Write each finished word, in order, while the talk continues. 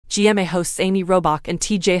GMA hosts Amy Robach and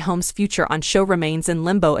TJ Holmes' future on show remains in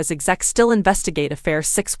limbo as execs still investigate affair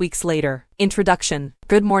 6 weeks later. Introduction.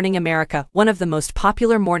 Good Morning America, one of the most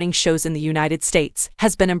popular morning shows in the United States,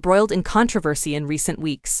 has been embroiled in controversy in recent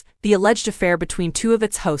weeks. The alleged affair between two of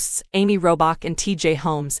its hosts, Amy Robach and TJ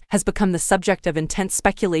Holmes, has become the subject of intense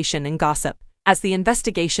speculation and gossip. As the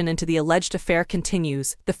investigation into the alleged affair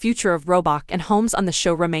continues, the future of Robach and Holmes on the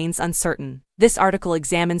show remains uncertain. This article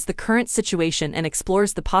examines the current situation and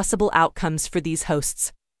explores the possible outcomes for these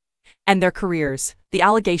hosts and their careers. The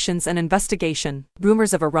allegations and investigation.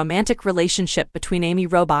 Rumors of a romantic relationship between Amy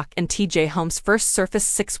Robach and TJ Holmes first surfaced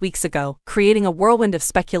 6 weeks ago, creating a whirlwind of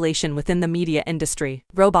speculation within the media industry.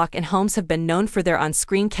 Robach and Holmes have been known for their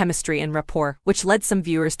on-screen chemistry and rapport, which led some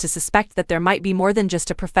viewers to suspect that there might be more than just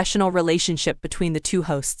a professional relationship between the two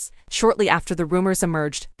hosts. Shortly after the rumors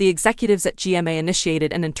emerged, the executives at GMA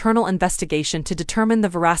initiated an internal investigation to determine the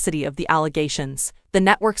veracity of the allegations. The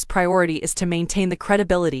network's priority is to maintain the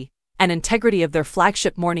credibility and integrity of their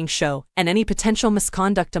flagship morning show, and any potential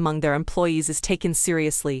misconduct among their employees is taken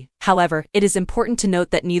seriously. However, it is important to note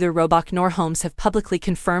that neither Robach nor Holmes have publicly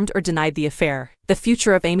confirmed or denied the affair. The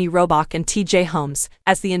future of Amy Robach and TJ Holmes.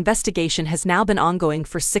 As the investigation has now been ongoing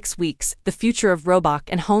for 6 weeks, the future of Robach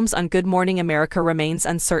and Holmes on Good Morning America remains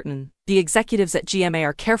uncertain. The executives at GMA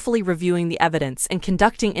are carefully reviewing the evidence and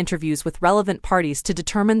conducting interviews with relevant parties to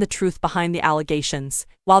determine the truth behind the allegations.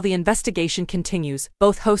 While the investigation continues,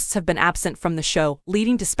 both hosts have been absent from the show,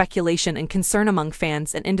 leading to speculation and concern among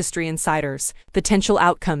fans and industry insiders. Potential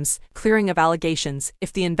outcomes. Clearing of allegations.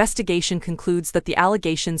 If the investigation concludes that the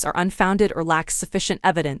allegations are unfounded or lacks sufficient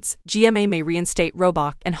evidence, GMA may reinstate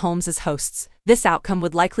Robach and Holmes as hosts. This outcome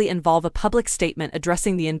would likely involve a public statement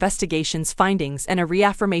addressing the investigation's findings and a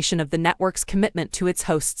reaffirmation of the network's commitment to its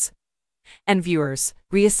hosts and viewers.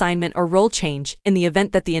 Reassignment or role change. In the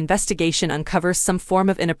event that the investigation uncovers some form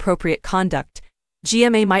of inappropriate conduct,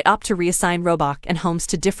 GMA might opt to reassign Robach and Holmes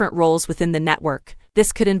to different roles within the network.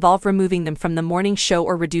 This could involve removing them from the morning show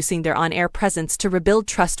or reducing their on-air presence to rebuild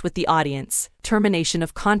trust with the audience. Termination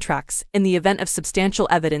of contracts. In the event of substantial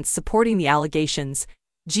evidence supporting the allegations,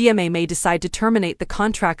 GMA may decide to terminate the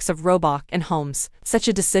contracts of Robach and Holmes. Such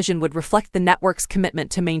a decision would reflect the network's commitment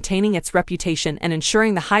to maintaining its reputation and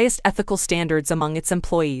ensuring the highest ethical standards among its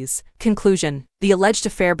employees. Conclusion. The alleged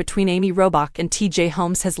affair between Amy Robach and TJ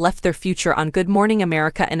Holmes has left their future on Good Morning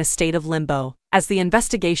America in a state of limbo. As the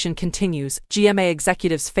investigation continues, GMA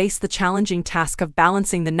executives face the challenging task of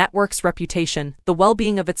balancing the network's reputation, the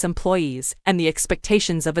well-being of its employees, and the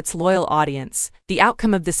expectations of its loyal audience. The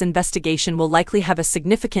outcome of this investigation will likely have a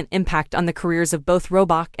significant impact on the careers of both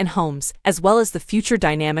Robach and Holmes, as well as the future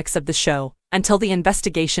dynamics of the show. Until the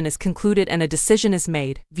investigation is concluded and a decision is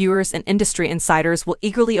made, viewers and industry insiders will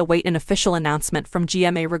eagerly await an official announcement from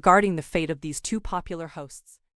GMA regarding the fate of these two popular hosts.